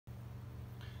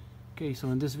Okay, so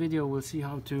in this video we'll see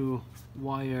how to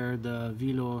wire the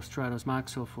Velo Stratos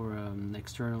Maxo for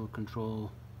external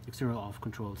control, external off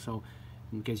control. So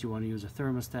in case you want to use a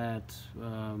thermostat,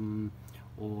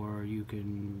 or you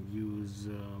can use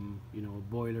you know, a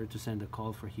boiler to send a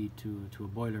call for heat to a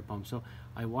boiler pump. So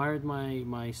I wired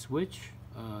my switch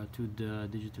to the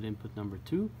digital input number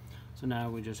 2. So now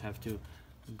we just have to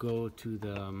go to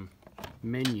the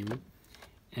menu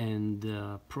and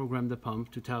program the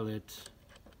pump to tell it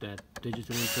that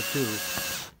digital input 2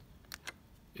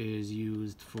 is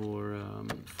used for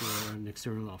an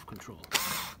external off control.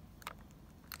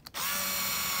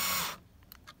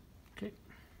 Okay.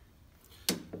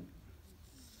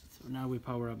 So now we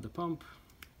power up the pump.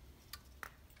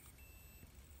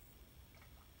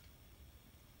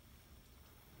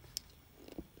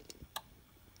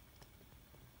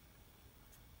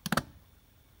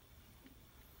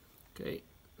 Okay,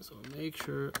 so make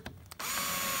sure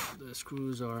the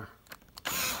screws are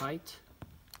tight.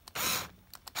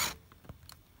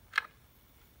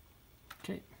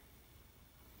 Okay,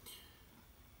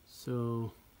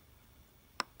 so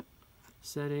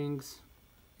settings,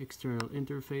 external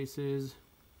interfaces.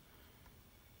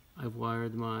 I've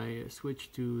wired my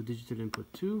switch to digital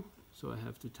input 2, so I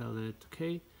have to tell it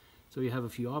okay. So you have a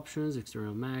few options: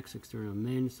 external max, external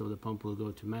min, so the pump will go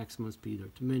to maximum speed or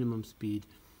to minimum speed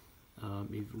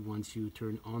once you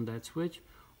turn on that switch.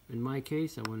 In my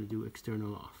case, I want to do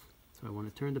external off. So I want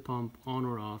to turn the pump on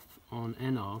or off, on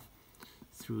and off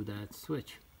through that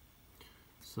switch.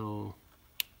 So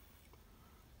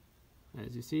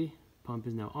as you see, pump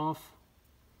is now off.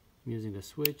 I'm using a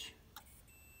switch.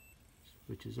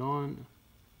 Switch is on.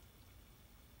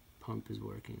 Pump is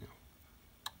working now.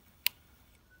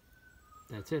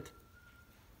 That's it.